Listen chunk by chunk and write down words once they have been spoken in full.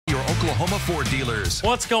Oklahoma Ford dealers.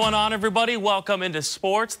 What's going on, everybody? Welcome into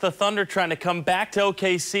sports. The Thunder trying to come back to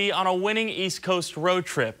OKC on a winning East Coast road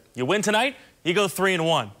trip. You win tonight, you go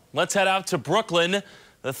 3-1. Let's head out to Brooklyn.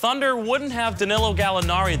 The Thunder wouldn't have Danilo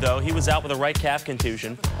Gallinari, though. He was out with a right calf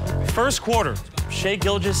contusion. First quarter, Shai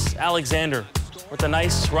Gilgeous-Alexander with a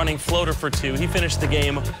nice running floater for two. He finished the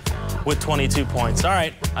game with 22 points. All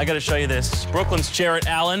right, I got to show you this. Brooklyn's Jarrett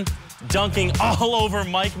Allen dunking all over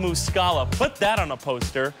Mike Muscala. Put that on a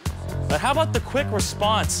poster. But how about the quick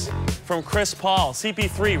response from Chris Paul?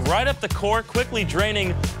 CP3 right up the court, quickly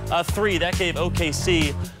draining a three. That gave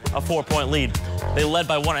OKC a 4-point lead. They led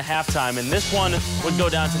by 1 at halftime, and this one would go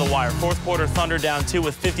down to the wire. Fourth quarter, Thunder down 2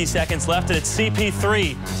 with 50 seconds left, and it's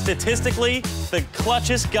CP3. Statistically, the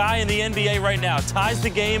clutchest guy in the NBA right now. Ties the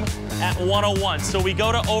game at 101. So we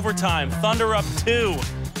go to overtime. Thunder up 2.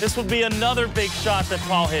 This would be another big shot that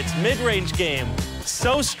Paul hits. Mid-range game.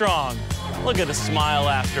 So strong. Look at the smile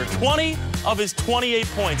after. 20 of his 28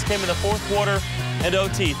 points came in the fourth quarter and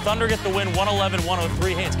OT. Thunder get the win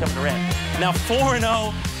 111-103. Hey, it's Kevin Durant. Now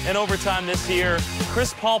 4-0 in overtime this year.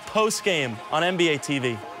 Chris Paul postgame on NBA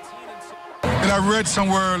TV. And I read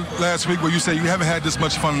somewhere last week where you said you haven't had this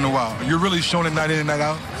much fun in a while. You're really showing it night in and night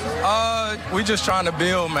out? We just trying to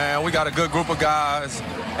build, man. We got a good group of guys,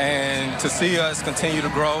 and to see us continue to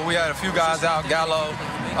grow. We had a few guys out, Gallo,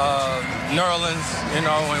 Nerlens, you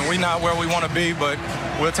know, and we're not where we want to be, but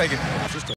we'll take it.